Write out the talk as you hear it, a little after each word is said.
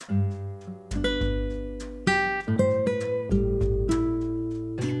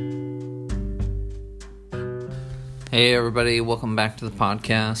Hey everybody, welcome back to the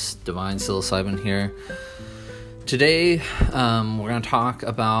podcast. Divine Psilocybin here. Today, we're going to talk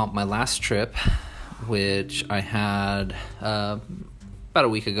about my last trip, which I had about a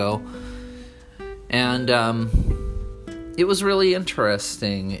week ago. And it was really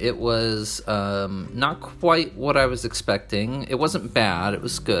interesting. It was not quite what I was expecting. It wasn't bad, it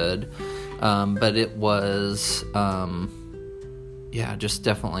was good. But it was, just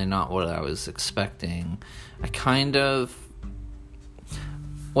definitely not what I was expecting. To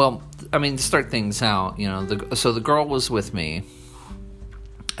start things out, the girl was with me,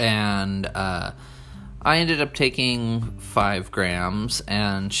 and I ended up taking 5 grams,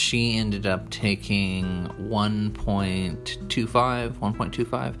 and she ended up taking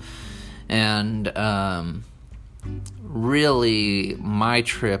 1.25, and really, my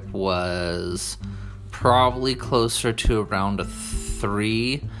trip was probably closer to around a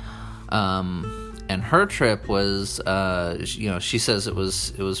 3, and her trip was, she says it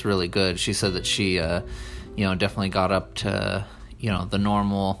was really good. She said that she, definitely got up to, the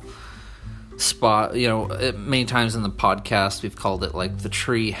normal spot. Many times in the podcast, we've called it like the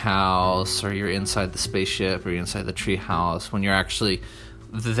tree house, or you're inside the spaceship, or you're inside the tree house when you're actually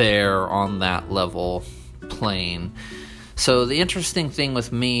there on that level plane. So the interesting thing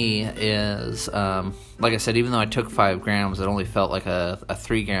with me is, like I said, even though I took 5 grams, it only felt like a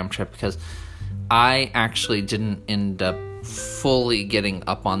 3-gram trip because I actually didn't end up fully getting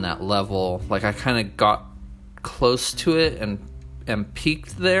up on that level. Like, I kind of got close to it and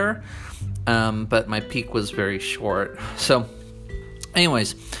peaked there, but my peak was very short. So,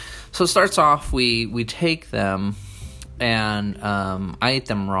 anyways, so it starts off, we take them, and I ate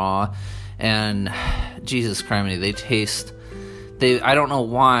them raw, and Jesus Christ, I don't know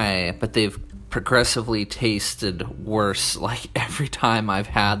why, but they've progressively tasted worse, like, every time I've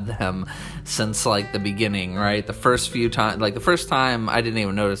had them since, like, the beginning, right? The first time I didn't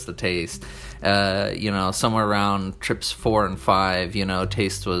even notice the taste. Somewhere around trips 4 and 5,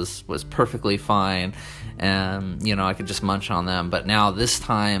 taste was perfectly fine, and, I could just munch on them. But now, this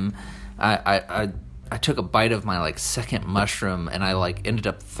time, I took a bite of my, like, second mushroom, and I, like, ended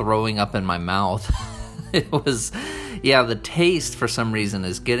up throwing up in my mouth. It was, the taste for some reason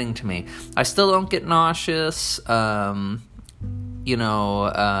is getting to me. I still don't get nauseous, depending on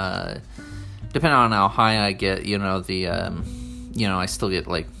how high I get, I still get,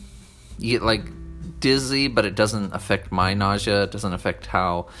 you get, dizzy, but it doesn't affect my nausea. It doesn't affect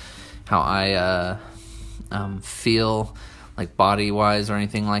how I, feel, like, body-wise or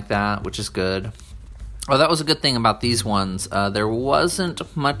anything like that, which is good. Oh, that was a good thing about these ones. There wasn't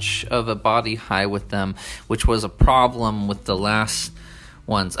much of a body high with them, which was a problem with the last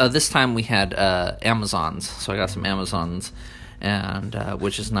ones. This time we had Amazons, so I got some Amazons, and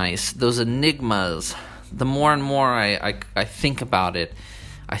which is nice. Those Enigmas, the more and more I think about it,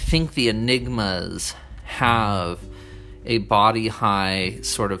 I think the Enigmas have a body high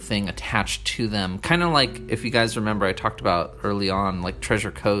sort of thing attached to them. Kind of like, if you guys remember, I talked about early on, like Treasure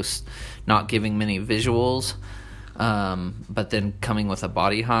Coast not giving many visuals, but then coming with a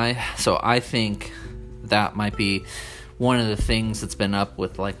body high. So I think that might be one of the things that's been up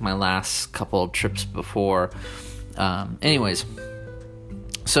with, like, my last couple of trips before. Anyways,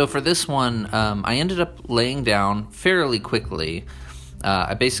 so for this one, I ended up laying down fairly quickly.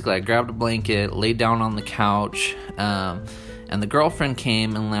 I grabbed a blanket, laid down on the couch, and the girlfriend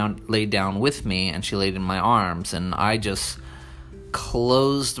came and laid down with me, and she laid in my arms, and I just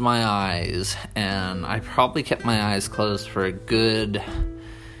closed my eyes, and I probably kept my eyes closed for a good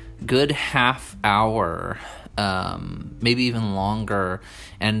half hour, maybe even longer.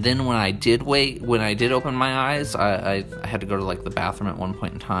 And then when I did open my eyes, I had to go to, like, the bathroom at one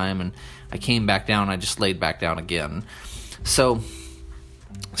point in time, and I came back down, I just laid back down again. So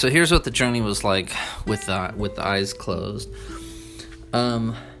here's what the journey was like with the eyes closed.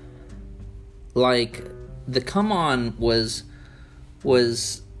 Like, the come on was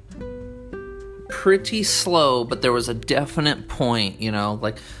pretty slow, but there was a definite point,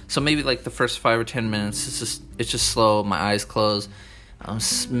 so maybe like the first 5 or 10 minutes, it's just slow, my eyes closed. I'm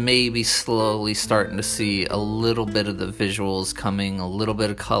maybe slowly starting to see a little bit of the visuals coming, a little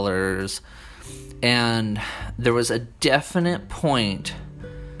bit of colors, and there was a definite point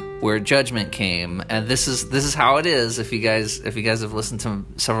where judgment came, and this is how it is. If you guys have listened to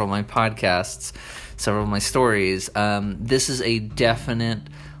several of my podcasts, several of my stories, this is a definite,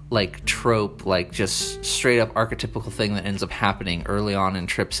 like, trope, like, just straight up archetypical thing that ends up happening early on in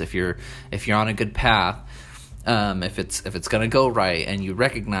trips if you're on a good path, if it's gonna go right and you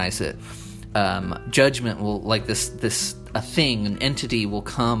recognize it. judgment will, like a thing, an entity will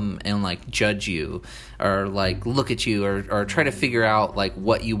come and like judge you, or like look at you, or try to figure out like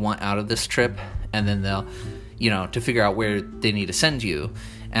what you want out of this trip, and then they'll, to figure out where they need to send you.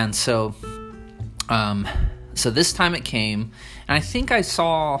 And so this time it came, and I think I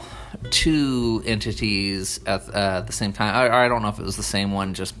saw 2 entities at the same time. I don't know if it was the same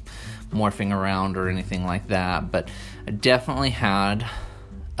one just morphing around or anything like that, but I definitely had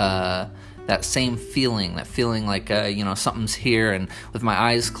that same feeling, like something's here, and with my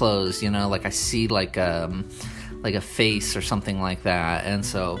eyes closed, like I see like a face or something like that. And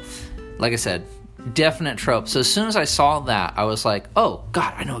so, like I said, definite trope. So as soon as I saw that, I was like, oh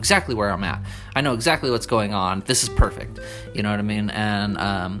God, I know exactly where I'm at. I know exactly what's going on. This is perfect. You know what I mean? And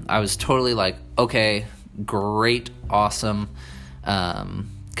I was totally like, okay, great, awesome,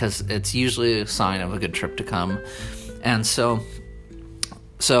 because it's usually a sign of a good trip to come. And so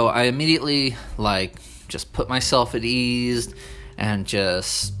I immediately like just put myself at ease and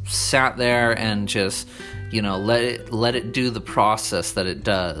just sat there and just let it do the process that it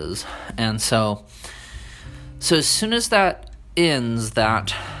does. And so as soon as that ends,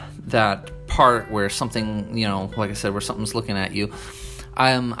 that part where something, like I said, where something's looking at you,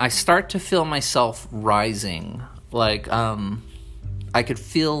 I start to feel myself rising. Like I could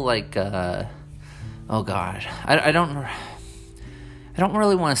feel like oh God, I don't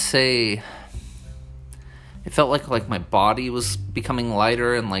really want to say. It felt like my body was becoming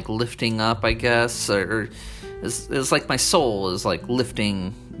lighter and like lifting up, I guess, or it was like my soul is like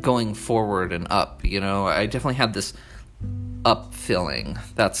lifting, going forward and up. I definitely had this up feeling.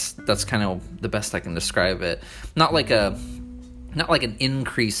 That's kind of the best I can describe it. Not like an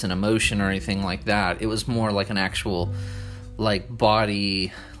increase in emotion or anything like that. It was more like an actual like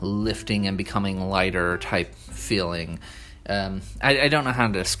body lifting and becoming lighter type feeling. I don't know how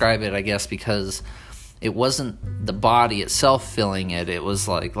to describe it, I guess, because it wasn't the body itself feeling it. It was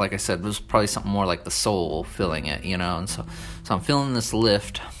like I said, it was probably something more like the soul feeling it, And so I'm feeling this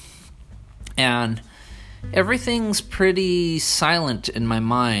lift, and everything's pretty silent in my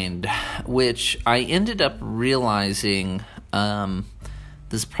mind, which I ended up realizing, this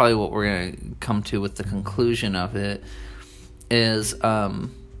is probably what we're going to come to with the conclusion of it, is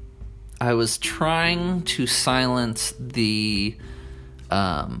I was trying to silence the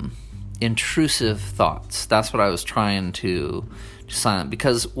intrusive thoughts. That's what I was trying to silence,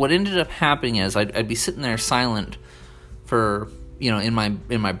 because what ended up happening is I'd be sitting there silent for in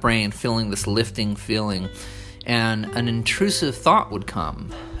my brain, feeling this lifting feeling, and an intrusive thought would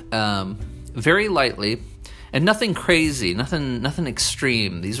come very lightly, and nothing crazy, nothing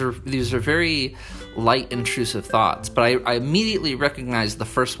extreme. These are very light intrusive thoughts, but I immediately recognized the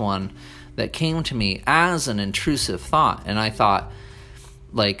first one that came to me as an intrusive thought, and I thought,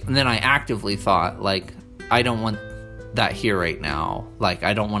 and then I actively thought, I don't want that here right now.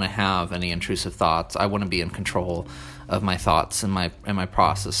 I don't want to have any intrusive thoughts. I want to be in control of my thoughts and my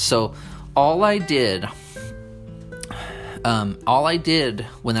process. So all I did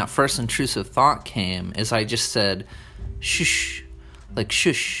when that first intrusive thought came is I just said, shush,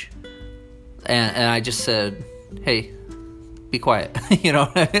 shush. And I just said, hey, be quiet,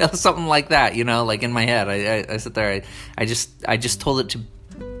 something like that, in my head. I sit there, I just told it to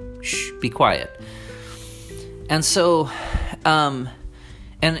shh, be quiet. And so, and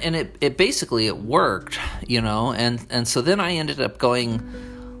it basically, it worked, and so then I ended up going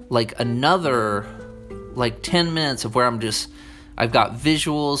another 10 minutes of where I've got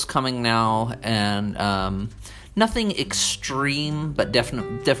visuals coming now, and nothing extreme, but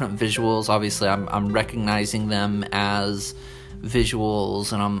definite visuals. Obviously, I'm recognizing them as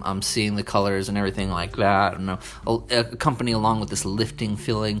visuals, and I'm seeing the colors and everything like that, and accompany along with this lifting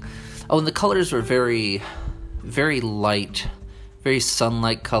feeling. Oh, and the colors were very, very light, very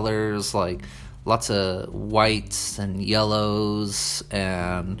sun-like colors, like lots of whites and yellows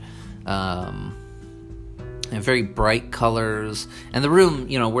and very bright colors. And the room,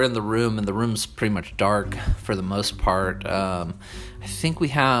 we're in the room, and the room's pretty much dark for the most part. I think we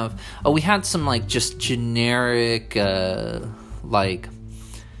had some just generic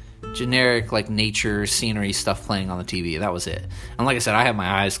nature scenery stuff playing on the TV. That was it. And like I said, I had my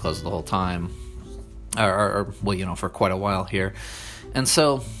eyes closed the whole time, or for quite a while here. And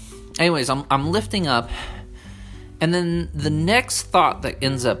so, anyways, I'm lifting up, and then the next thought that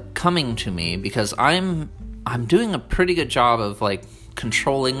ends up coming to me, because I'm doing a pretty good job of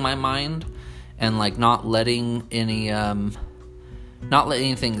controlling my mind and not letting anything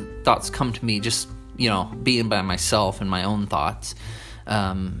thoughts come to me, just being by myself and my own thoughts,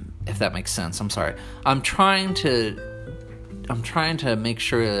 if that makes sense. I'm sorry. I'm trying to make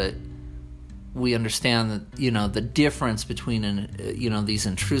sure we understand that, the difference between, these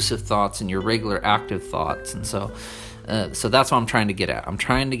intrusive thoughts and your regular active thoughts. And so that's what I'm trying to get at. I'm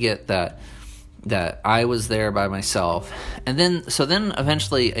trying to get that I was there by myself. And then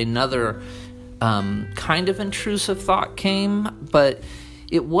eventually another kind of intrusive thought came, but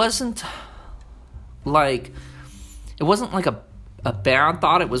it wasn't like a bad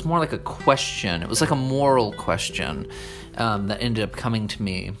thought. It was more like a question. It was like a moral question that ended up coming to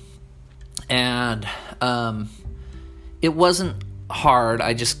me. And it wasn't hard.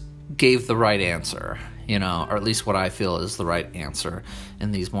 I just gave the right answer, or at least what I feel is the right answer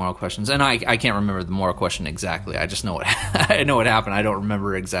in these moral questions. And I can't remember the moral question exactly. I just know I know what happened. I don't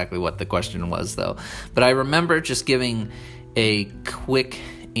remember exactly what the question was, though. But I remember just giving a quick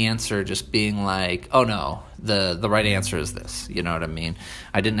answer, just being like, oh no, the right answer is this. You know what I mean?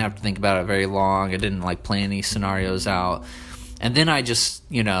 I didn't have to think about it very long. I didn't play any scenarios out. And then I just,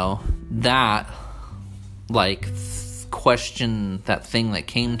 that question, that thing that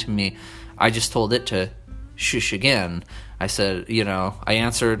came to me, I just told it to shush again. I said, I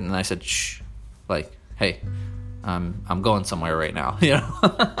answered and I said, shh, hey, I'm going somewhere right now,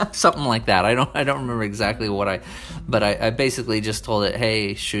 something like that. I don't remember exactly but I basically just told it,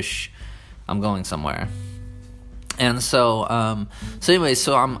 hey, shush, I'm going somewhere. And so I'm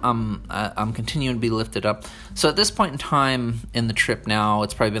continuing to be lifted up. So at this point in time in the trip now,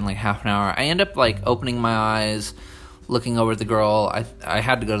 it's probably been half an hour. I end up opening my eyes, looking over at the girl. I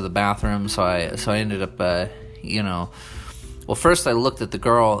had to go to the bathroom, so I ended up, well, first I looked at the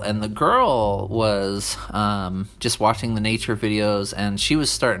girl, and the girl was just watching the nature videos, and she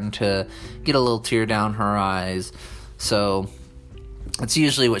was starting to get a little tear down her eyes. So it's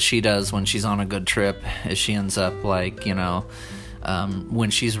usually what she does when she's on a good trip, is she ends up when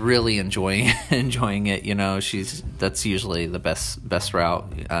she's really enjoying it, that's usually the best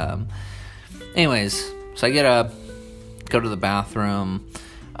route. Anyways, so I get up, go to the bathroom.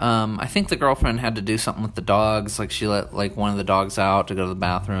 I think the girlfriend had to do something with the dogs, she let one of the dogs out to go to the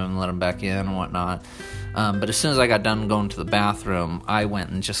bathroom and let him back in and whatnot. But as soon as I got done going to the bathroom, I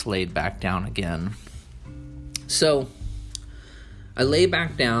went and just laid back down again. So I lay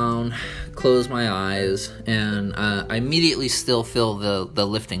back down, close my eyes, and I immediately still feel the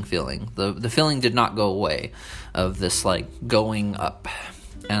lifting feeling. The feeling did not go away of this going up.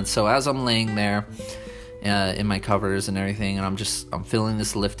 And so as I'm laying there in my covers and everything, and I'm feeling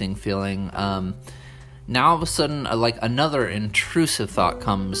this lifting feeling, now all of a sudden another intrusive thought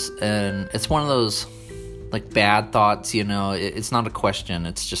comes, and it's one of those bad thoughts. It's not a question,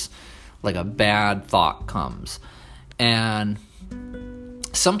 it's just a bad thought comes. And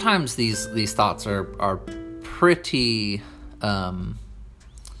sometimes these thoughts are pretty, I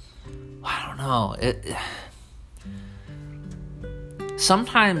don't know.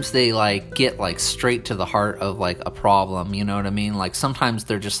 Sometimes they get straight to the heart of a problem. You know what I mean? Sometimes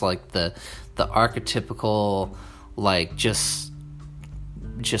they're just the archetypical just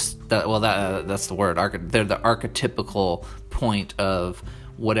that. Well, that's the word. They're the archetypical point of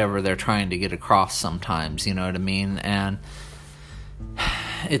whatever they're trying to get across. Sometimes, you know what I mean? And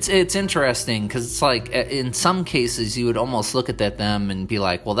it's interesting because it's in some cases you would almost look at them and be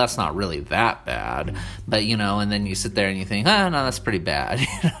like, well, that's not really that bad, but and then you sit there and you think, no, that's pretty bad. You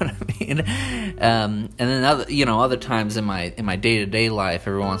know what I mean? And then other times in my day-to-day life,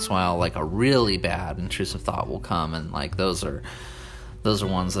 every once in a while, a really bad intrusive thought will come, and those are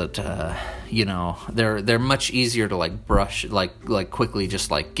ones that they're much easier to brush, quickly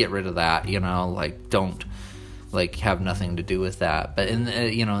just get rid of that, don't have nothing to do with that. But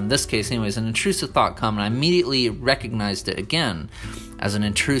in this case anyways, an intrusive thought come, and I immediately recognized it again as an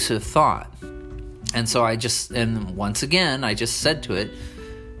intrusive thought. And so once again I just said to it,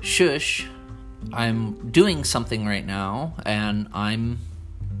 shush, I'm doing something right now, and I'm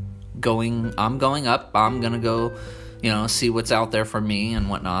going up, I'm gonna go see what's out there for me and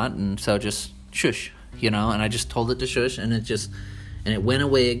whatnot, and so just shush, and I just told it to shush, and it went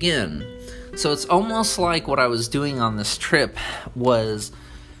away again. So it's almost like what I was doing on this trip was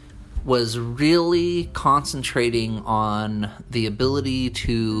really concentrating on the ability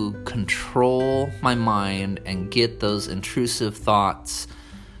to control my mind and get those intrusive thoughts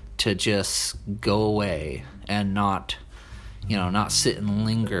to just go away and not sit and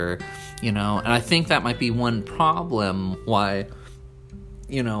linger, and I think that might be one problem why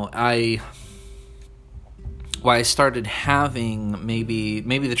I started having maybe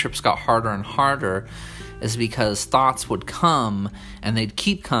the trips got harder and harder, is because thoughts would come and they'd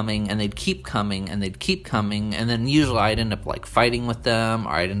keep coming and they'd keep coming and they'd keep coming, and then usually I'd end up fighting with them,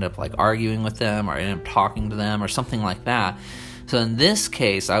 or I'd end up arguing with them, or I'd end up talking to them or something like that. So in this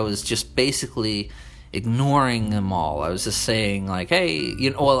case, I was just basically ignoring them all. I was just saying like, hey,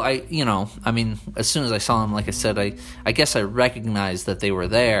 as soon as I saw them, like I said, I guess I recognized that they were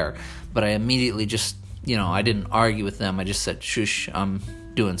there, but I immediately just, I didn't argue with them. I just said, shush, I'm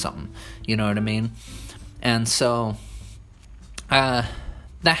doing something. You know what I mean? And so, that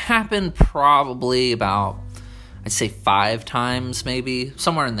happened probably about, I'd say 5 times, maybe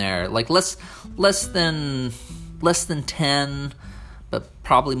somewhere in there, like less than 10, but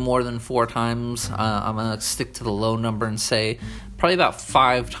probably more than 4 times. I'm going to stick to the low number and say probably about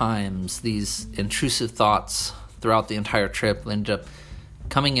 5 times these intrusive thoughts throughout the entire trip ended up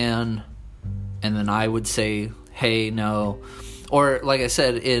coming in, and then I would say, hey, no. Or like I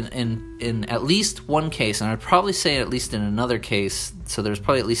said, in at least one case, and I'd probably say at least in another case, so there's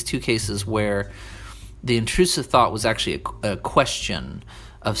probably at least 2 cases where the intrusive thought was actually a question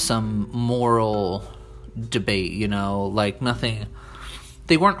of some moral debate, like nothing.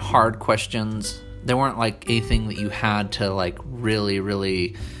 They weren't hard questions. They weren't like anything that you had to like really,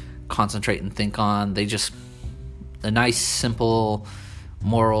 really concentrate and think on. They just a nice, simple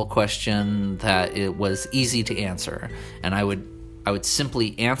moral question that it was easy to answer, and I would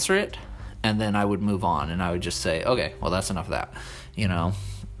simply answer it, and then I would move on, and I would just say, okay, well, that's enough of that,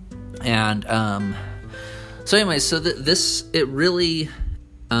 and so anyway, so this it really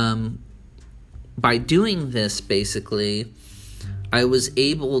by doing this, basically, I was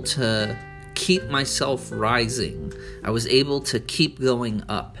able to keep myself rising. I was able to keep going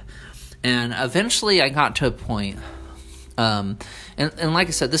up. And eventually I got to a point, and like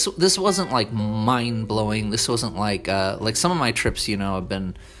I said, this wasn't like mind-blowing. This wasn't like some of my trips, have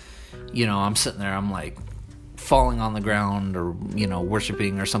been, I'm sitting there, I'm like falling on the ground or,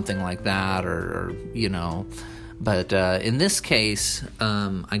 worshiping or something like that, or but in this case,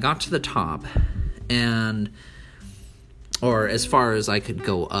 I got to the top, or as far as I could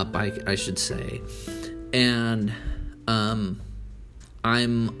go up, I should say. And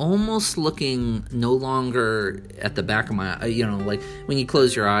I'm almost looking no longer at the back of my, like when you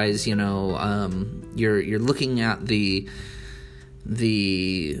close your eyes, you're looking at the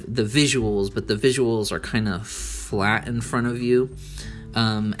visuals, but the visuals are kind of flat in front of you.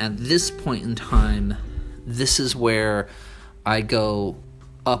 At this point in time, this is where I go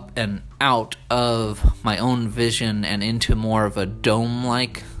up and out of my own vision and into more of a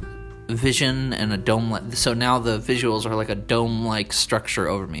dome-like vision and a dome-like. So now the visuals are like a dome-like structure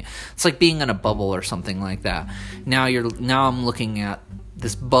over me. It's like being in a bubble or something like that. Now I'm looking at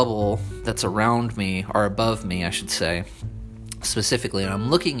this bubble that's around me, or above me, I should say, specifically, and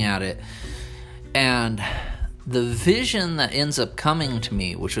I'm looking at it, and the vision that ends up coming to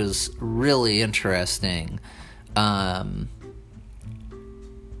me, which was really interesting,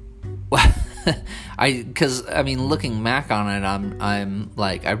 looking back on it, I'm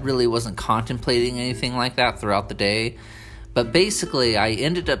like, I really wasn't contemplating anything like that throughout the day, but basically I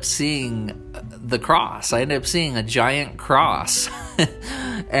ended up seeing the cross. I ended up seeing a giant cross,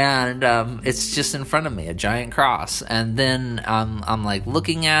 and it's just in front of me, a giant cross. And then I'm like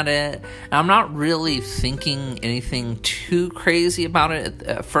looking at it, and I'm not really thinking anything too crazy about it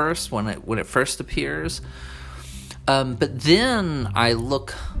at first when it first appears. But then I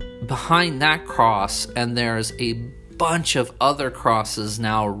look behind that cross, and there's a bunch of other crosses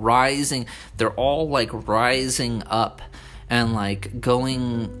now rising. They're all like rising up and like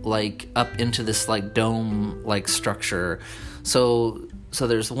going like up into this like dome like structure. So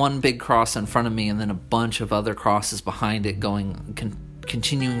there's one big cross in front of me, and then a bunch of other crosses behind it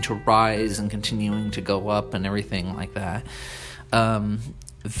continuing to rise and continuing to go up and everything like that.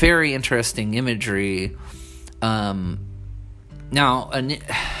 Very interesting imagery. Now,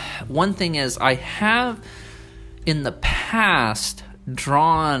 one thing is, I have in the past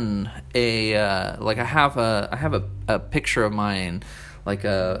drawn I have a picture of mine, like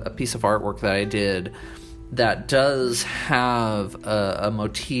a piece of artwork that I did that does have a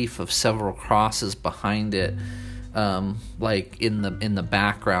motif of several crosses behind it, like in the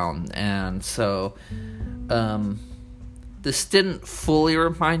background, and so this didn't fully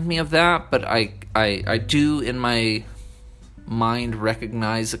remind me of that, but I do in my mind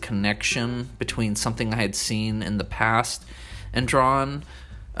recognize a connection between something I had seen in the past and drawn.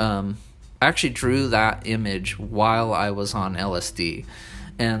 I actually drew that image while I was on LSD,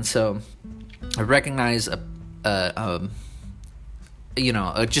 and so I recognize just a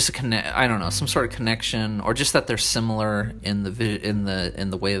I don't know, some sort of connection, or just that they're similar in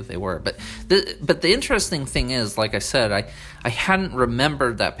the way that they were. But the interesting thing is, like I said, I hadn't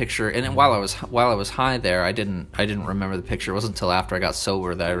remembered that picture, and while I was high there, I didn't remember the picture. It wasn't until after I got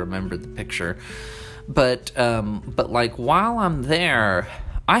sober that I remembered the picture. But like while I'm there,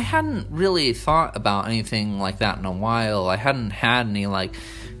 I hadn't really thought about anything like that in a while. I hadn't had any like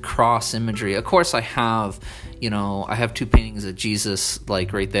cross imagery. Of course, I have, I have two paintings of Jesus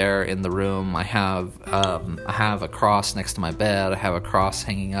like right there in the room. I have a cross next to my bed. I have a cross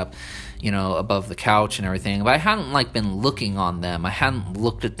hanging up, above the couch and everything. But I hadn't like been looking on them. I hadn't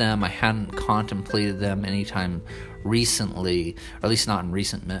looked at them. I hadn't contemplated them anytime recently, or at least not in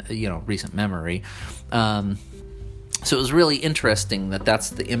recent memory. So it was really interesting that that's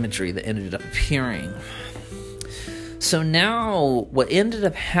the imagery that ended up appearing. So now what ended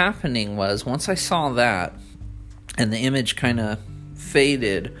up happening was, once I saw that and the image kind of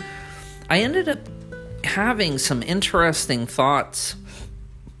faded, I ended up having some interesting thoughts.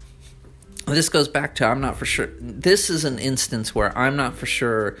 This goes back to, I'm not for sure. This is an instance where I'm not for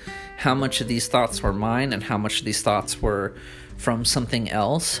sure how much of these thoughts were mine and how much of these thoughts were from something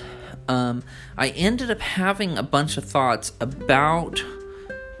else. I ended up having a bunch of thoughts about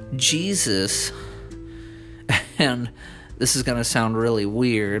Jesus, and this is going to sound really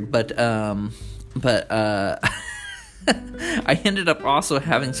weird, but I ended up also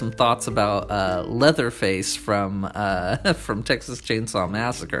having some thoughts about Leatherface from Texas Chainsaw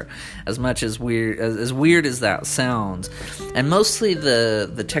Massacre. As weird as that sounds, and mostly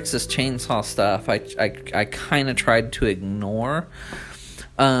the Texas Chainsaw stuff, I kind of tried to ignore.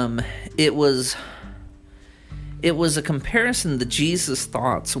 It was a comparison. The Jesus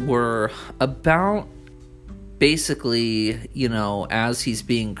thoughts were about basically, as he's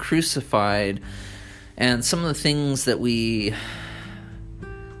being crucified, and some of the things that we, in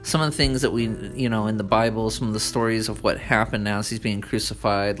the Bible, some of the stories of what happened as he's being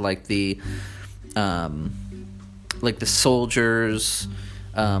crucified, like the soldiers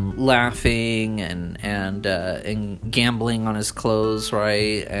laughing and gambling on his clothes,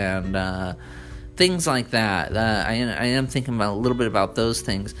 right, and things like that. I am thinking about a little bit about those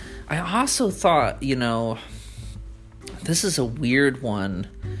things. I also thought, this is a weird one,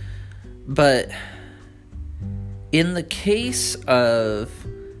 but in the case of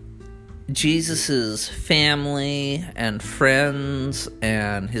Jesus's family and friends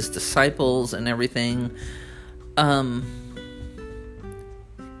and his disciples and everything,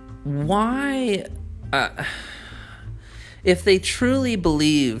 why, if they truly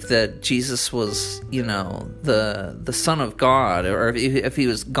believed that Jesus was, the Son of God, or if he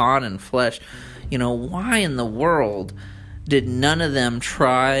was God in flesh, why in the world did none of them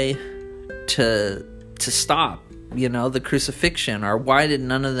try to stop, the crucifixion? Or why did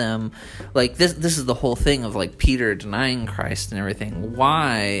none of them, like, this is the whole thing of, like, Peter denying Christ and everything.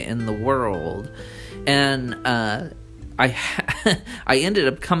 Why in the world? And I ended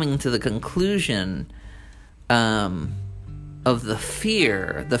up coming to the conclusion of the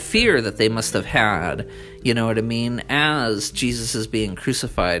fear that they must have had, as Jesus is being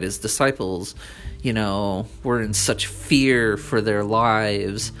crucified. His disciples, were in such fear for their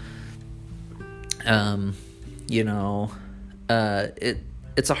lives.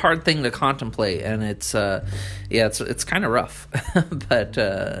 It's a hard thing to contemplate, and it's kind of rough. But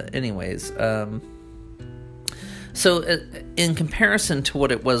anyways, so in comparison to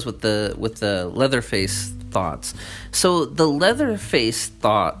what it was with the Leatherface thoughts, so the Leatherface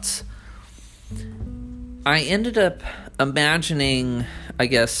thoughts, I ended up imagining, I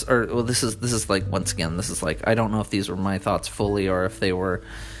guess, this is like, once again, this is like, I don't know if these were my thoughts fully or if they were,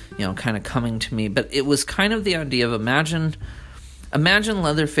 kind of coming to me, but it was kind of the idea of imagine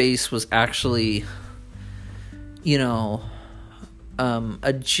Leatherface was actually, a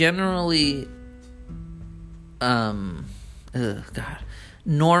generally,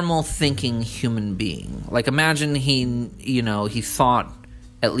 normal thinking human being. Like, imagine he thought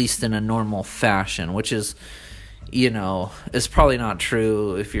at least in a normal fashion, which is, is probably not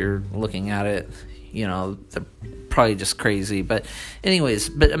true if you're looking at it. They're probably just crazy. But anyways,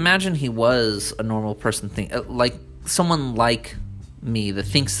 imagine he was a normal person, like someone like me that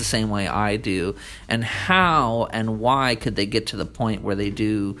thinks the same way I do, and how and why could they get to the point where they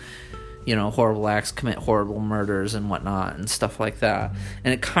do, horrible acts, commit horrible murders and whatnot and stuff like that.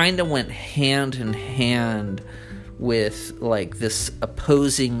 And it kind of went hand in hand with, like, this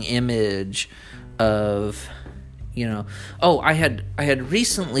opposing image of, I had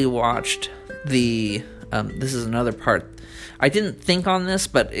recently watched the, this is another part, I didn't think on this,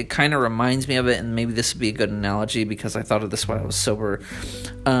 but it kind of reminds me of it, and maybe this would be a good analogy because I thought of this while I was sober.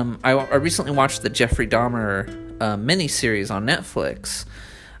 I recently watched the Jeffrey Dahmer miniseries on Netflix,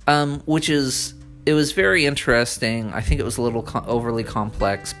 it was very interesting. I think it was a little overly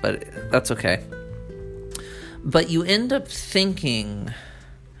complex, but that's okay. But you end up thinking,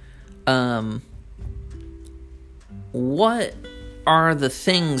 what are the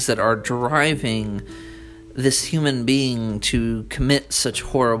things that are driving this human being to commit such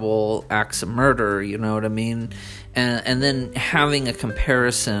horrible acts of murder, you know what I mean? And then having a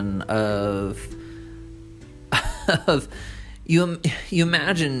comparison of you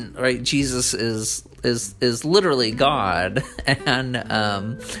imagine, right? Jesus is literally God, and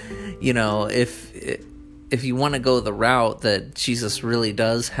if you want to go the route that Jesus really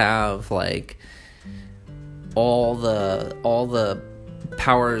does have like all the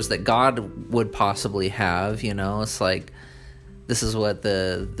powers that God would possibly have, it's like this is what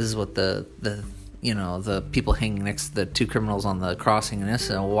the the people hanging next to the two criminals on the crossing, and this,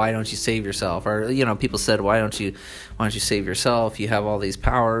 why don't you save yourself? Or people said, why don't you save yourself? You have all these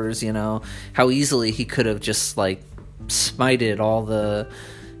powers. How easily he could have just like smited all the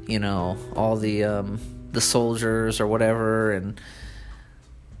the soldiers or whatever. And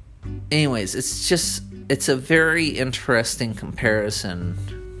anyways, it's a very interesting comparison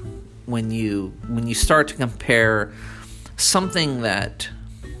when you start to compare something that,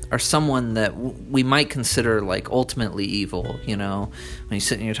 or someone that we might consider like ultimately evil, when you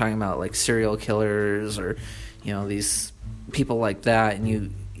sit and you're talking about like serial killers or these people like that,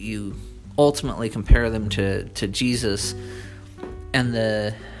 and you ultimately compare them to Jesus, and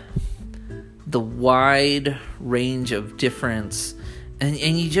the wide range of difference, and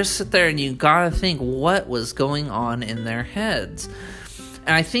you just sit there and you gotta think what was going on in their heads.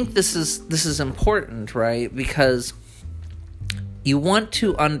 And I think this is important, right? Because you want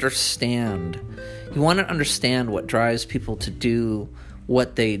to understand what drives people to do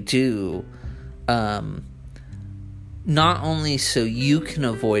what they do, not only so you can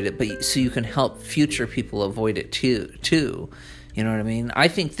avoid it, but so you can help future people avoid it too. You know what I mean? I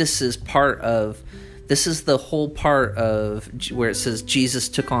think this is the whole part of where it says Jesus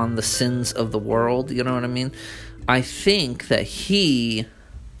took on the sins of the world. You know what I mean? I think that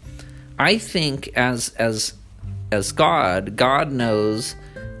as God knows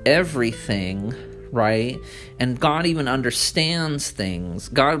everything, right? And God even understands things.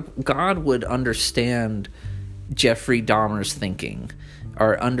 God would understand Jeffrey Dahmer's thinking,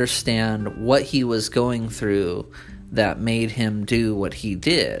 or understand what he was going through that made him do what he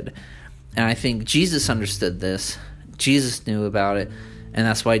did. And I think Jesus understood this. Jesus knew about it, and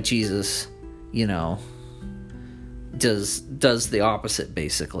that's why Jesus, does the opposite,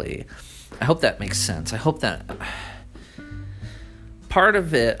 basically. I hope that makes sense. I hope that part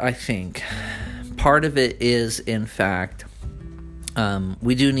of it is, in fact,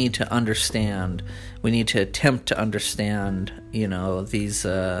 we do need to understand. We need to attempt to understand, these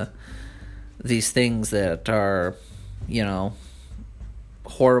things that are,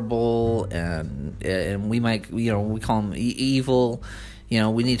 horrible, and we might, we call them evil.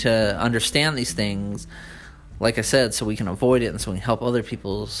 We need to understand these things, like I said, so we can avoid it, and so we can help other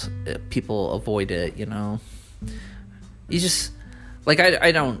people avoid it. You just, like,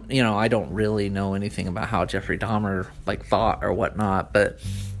 I don't really know anything about how Jeffrey Dahmer like thought or whatnot, but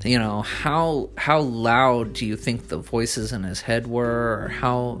how loud do you think the voices in his head were, or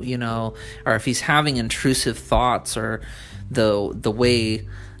how, or if he's having intrusive thoughts, or the way,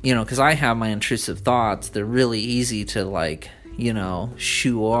 because I have my intrusive thoughts. They're really easy to like,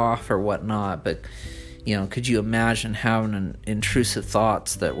 shoo off or whatnot, but could you imagine having intrusive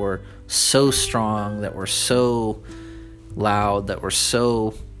thoughts that were so strong, that were so loud, that were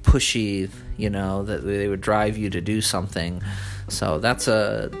so pushy, that they would drive you to do something? So that's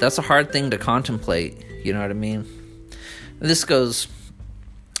a hard thing to contemplate, you know what I mean? This goes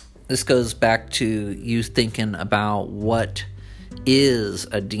back to you thinking about what is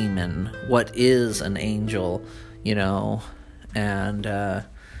a demon, what is an angel, and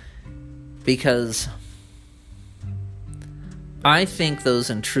because I think those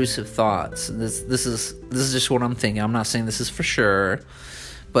intrusive thoughts, this is just what I'm thinking. I'm not saying this is for sure,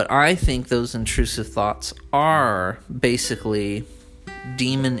 but I think those intrusive thoughts are basically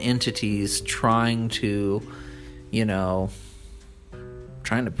demon entities trying to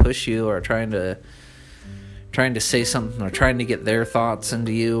push you, or trying to say something, or trying to get their thoughts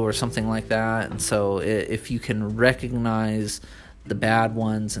into you, or something like that. And so if you can recognize the bad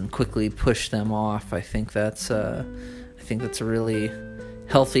ones and quickly push them off, I think that's a really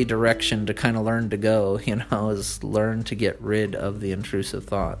healthy direction to kind of learn to go, is learn to get rid of the intrusive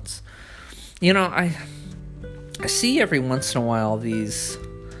thoughts. I see every once in a while these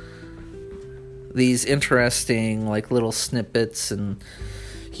interesting like little snippets and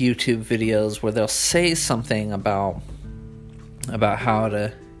YouTube videos where they'll say something about how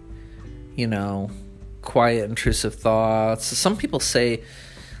to, quiet intrusive thoughts. Some people say,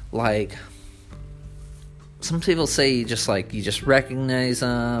 like, some people say you just recognize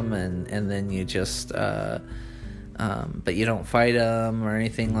them, and then you just but you don't fight them or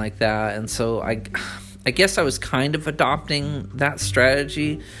anything like that. And so I guess I was kind of adopting that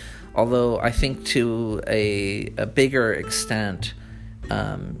strategy, although I think to a bigger extent,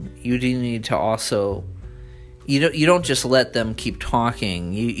 you do need to also, you don't just let them keep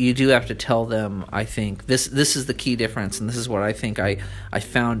talking. You do have to tell them. I think this is the key difference, and this is what I think I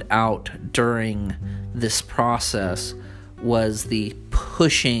found out during this process, was the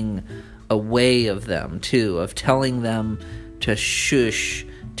pushing away of them too, of telling them to shush,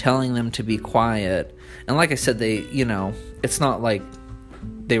 telling them to be quiet. And like I said, they, it's not like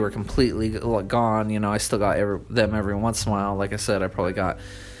they were completely gone. I still got them every once in a while. Like I said, I probably got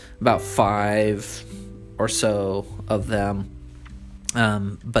about 5 or so of them.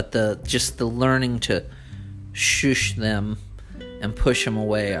 But the learning to shush them and push them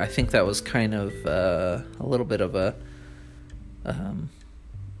away, I think that was kind of a little bit of a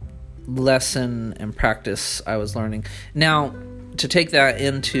lesson and practice I was learning. Now, to take that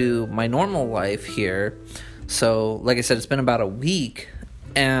into my normal life here, so like I said, it's been about a week,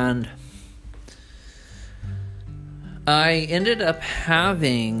 and I ended up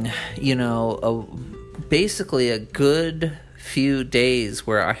having, basically a good few days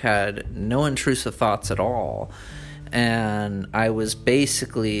where I had no intrusive thoughts at all. And I was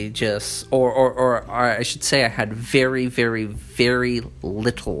basically just, or I should say, I had very, very, very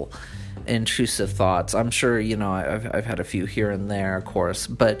little intrusive thoughts. I'm sure, I've had a few here and there, of course,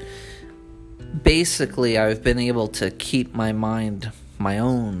 but basically I've been able to keep my mind my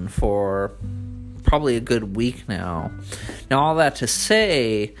own for probably a good week now. Now, all that to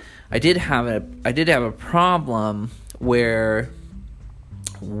say, I did have a problem where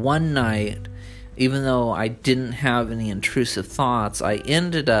one night, even though I didn't have any intrusive thoughts,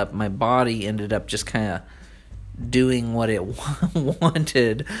 my body ended up just kind of doing what it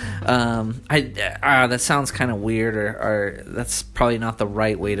wanted. That sounds kind of weird, or that's probably not the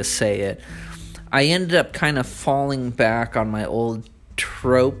right way to say it. I ended up kind of falling back on my old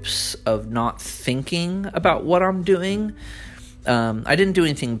tropes of not thinking about what I'm doing. I didn't do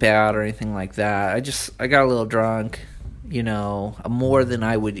anything bad or anything like that. I got a little drunk, more than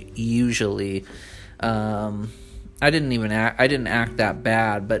I would usually. I didn't act that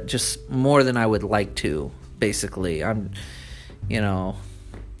bad, but just more than I would like to, basically.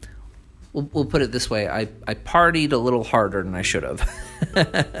 We'll put it this way. I partied a little harder than I should have.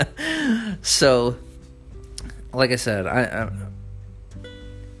 So, like I said,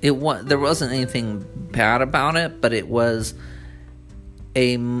 there wasn't anything bad about it, but it was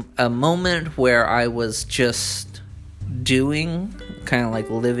a moment where I was just doing, kind of like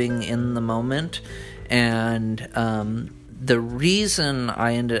living in the moment. And the reason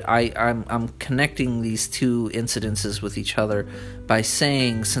I'm connecting these two incidences with each other by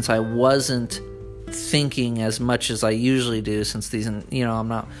saying, since I wasn't thinking as much as I usually do, since these, I'm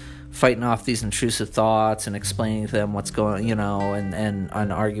not fighting off these intrusive thoughts and explaining to them what's going,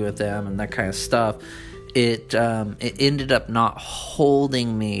 and argue with them and that kind of stuff. It ended up not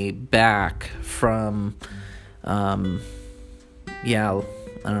holding me back from,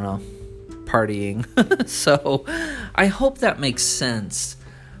 partying. So I hope that makes sense.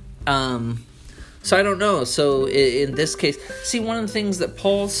 So I don't know. So in this case, see, one of the things that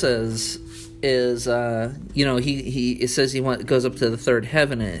Paul says is, it says he goes up to the third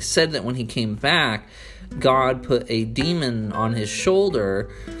heaven, and it said that when he came back, God put a demon on his shoulder,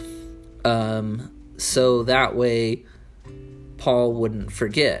 so that way Paul wouldn't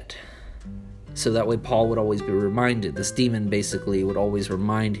forget. So that way Paul would always be reminded. This demon basically would always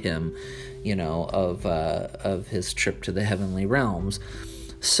remind him, of his trip to the heavenly realms.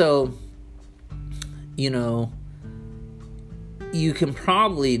 So, you can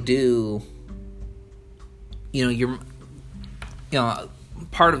probably do,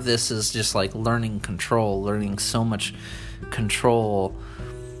 part of this is just like learning so much control.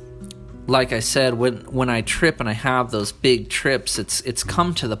 Like I said, when I trip and I have those big trips, it's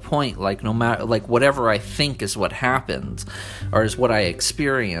come to the point, like, no matter, like, whatever I think is what happens, or is what I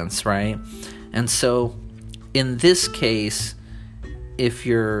experience, right? And so in this case, if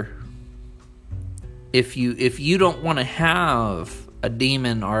you don't want to have a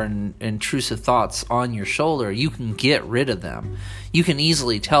demon or intrusive thoughts on your shoulder, you can get rid of them. You can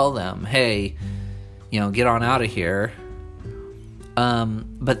easily tell them, hey, get on out of here.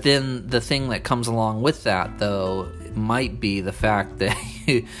 But then the thing that comes along with that, though, might be the fact that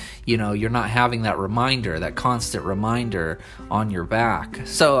you're not having that reminder, that constant reminder on your back.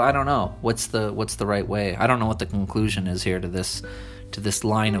 So I don't know what's the right way. I don't know what the conclusion is here to this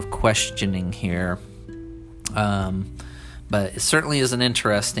line of questioning here. But it certainly is an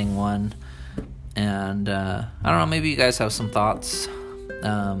interesting one. And I don't know, maybe you guys have some thoughts.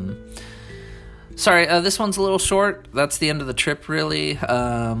 Sorry, this one's a little short. That's the end of the trip, really.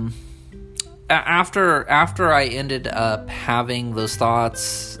 After I ended up having those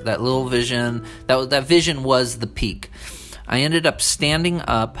thoughts, that little vision, that vision was the peak. I ended up standing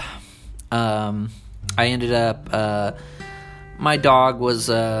up. My dog was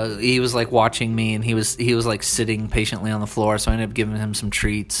he was like watching me, and he was like sitting patiently on the floor, so I ended up giving him some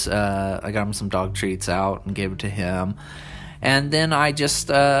treats. I got him some dog treats out and gave it to him. And then I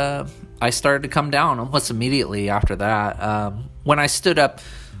just I started to come down almost immediately after that. When I stood up,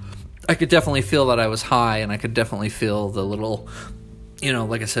 I could definitely feel that I was high, and I could definitely feel the little,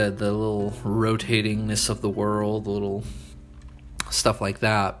 like I said, the little rotatingness of the world, the little stuff like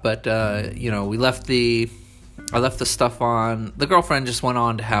that. But I left the stuff on. The girlfriend just went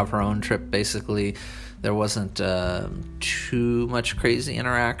on to have her own trip, basically. There wasn't too much crazy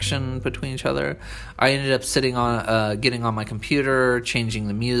interaction between each other. I ended up getting on my computer, changing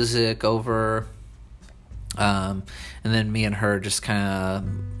the music over, and then me and her just kind of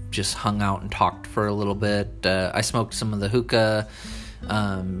just hung out and talked for a little bit. I smoked some of the hookah,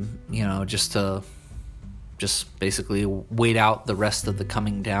 just basically wait out the rest of the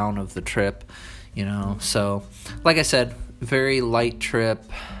coming down of the trip. So like I said, very light trip,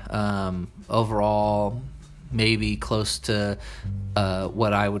 overall, maybe close to,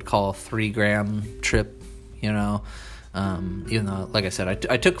 what I would call a 3-gram trip, even though, like I said,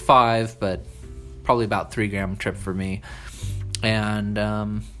 I took 5, but probably about 3-gram trip for me. And,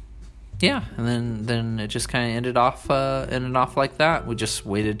 and then it just kind of ended off like that. We just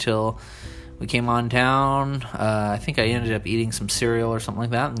waited till we came on down. I think I ended up eating some cereal or something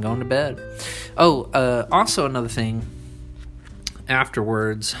like that and going to bed. Also another thing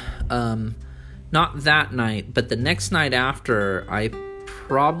afterwards, not that night, but the next night after, I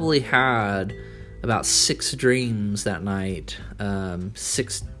probably had about 6 dreams that night,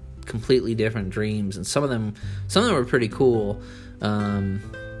 6 completely different dreams, and some of them were pretty cool. Some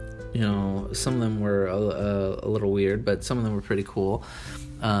of them were a little weird, but some of them were pretty cool.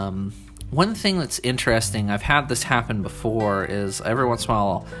 One thing that's interesting, I've had this happen before, is every once in a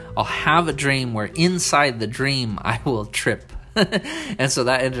while I'll have a dream where inside the dream I will trip. And so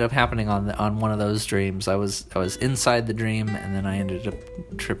that ended up happening on one of those dreams. I was inside the dream, and then I ended up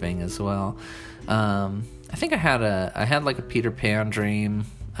tripping as well. I think I had like a Peter Pan dream.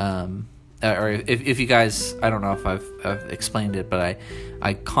 Or if you guys, I don't know if I've explained it, but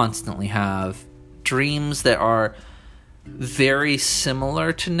I constantly have dreams that are very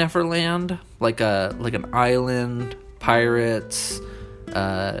similar to Neverland, like an island, pirates,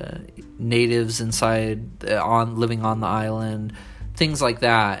 natives inside living on the island, things like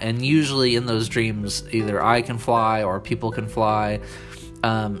that. And usually in those dreams, either I can fly or people can fly.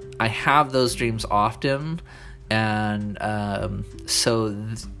 I have those dreams often, and I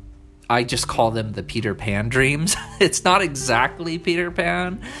just call them the Peter Pan dreams. It's not exactly Peter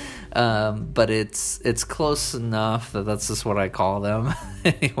Pan, but it's close enough that that's just what I call them.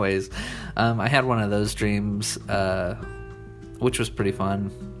 Anyways, I had one of those dreams, which was pretty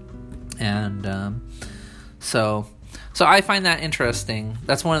fun, and so I find that interesting.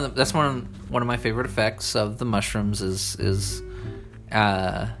 That's one of my favorite effects of the mushrooms is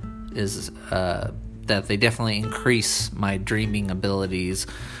that they definitely increase my dreaming abilities,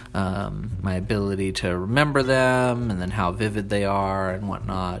 my ability to remember them, and then how vivid they are and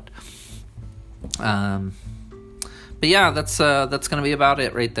whatnot. But yeah, that's gonna be about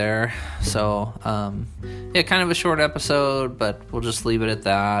it right there. So kind of a short episode, but we'll just leave it at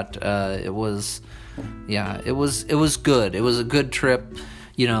that. It was good. It was a good trip.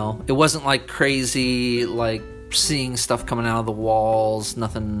 It wasn't like crazy, like seeing stuff coming out of the walls.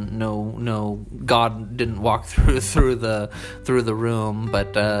 Nothing. No. God didn't walk through the room.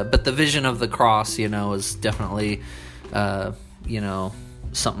 But the vision of the cross, is definitely,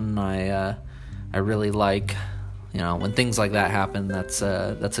 something I really like. When things like that happen, that's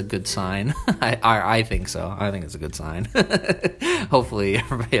a good sign. I think so. I think it's a good sign. Hopefully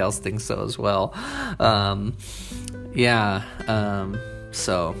everybody else thinks so as well.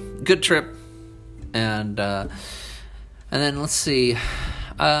 So good trip. And then let's see.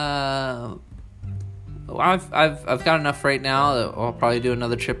 I've got enough right now that I'll probably do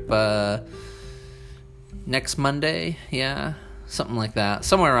another trip next Monday. Yeah, something like that,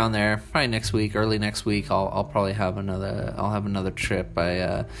 somewhere around there. Probably next week, early next week. I'll probably have another. I'll have another trip.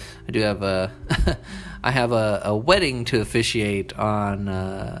 I do have I have a wedding to officiate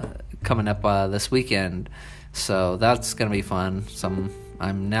on coming up this weekend, so that's gonna be fun.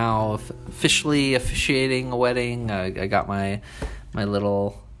 I'm now officially officiating a wedding. I got my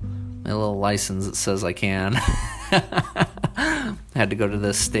little license that says I can. I had to go to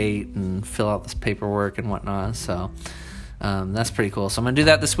the state and fill out this paperwork and whatnot. So that's pretty cool. So I'm gonna do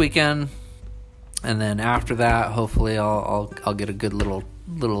that this weekend, and then after that, hopefully I'll get a good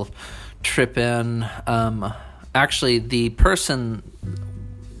little trip in. Actually, the person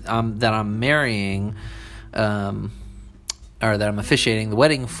that I'm marrying, or that I'm officiating the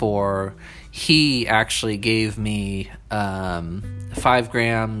wedding for, he actually gave me 5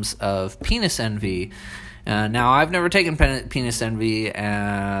 grams of Penis Envy. Now, I've never taken Penis Envy,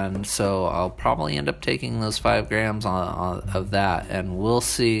 and so I'll probably end up taking those 5 grams of that, and we'll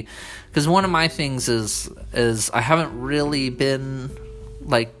see. Because one of my things is I haven't really been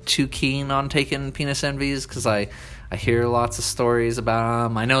like too keen on taking Penis Envies, because I hear lots of stories about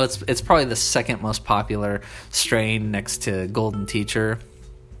them. I know it's probably the second most popular strain next to Golden Teacher.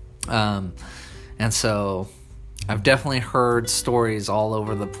 And so I've definitely heard stories all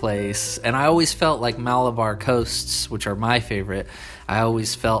over the place. And I always felt like Malabar Coasts, which are my favorite, I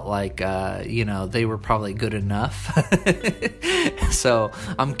always felt like, they were probably good enough. So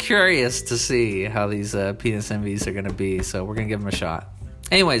I'm curious to see how these Penis Envies are going to be. So we're going to give them a shot.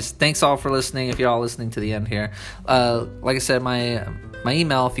 Anyways, thanks all for listening, if you're all listening to the end here. Like I said, my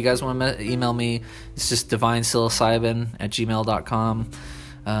email, if you guys want to email me, it's just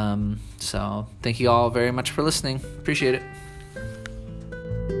divinepsilocybin@gmail.com. So thank you all very much for listening. Appreciate it.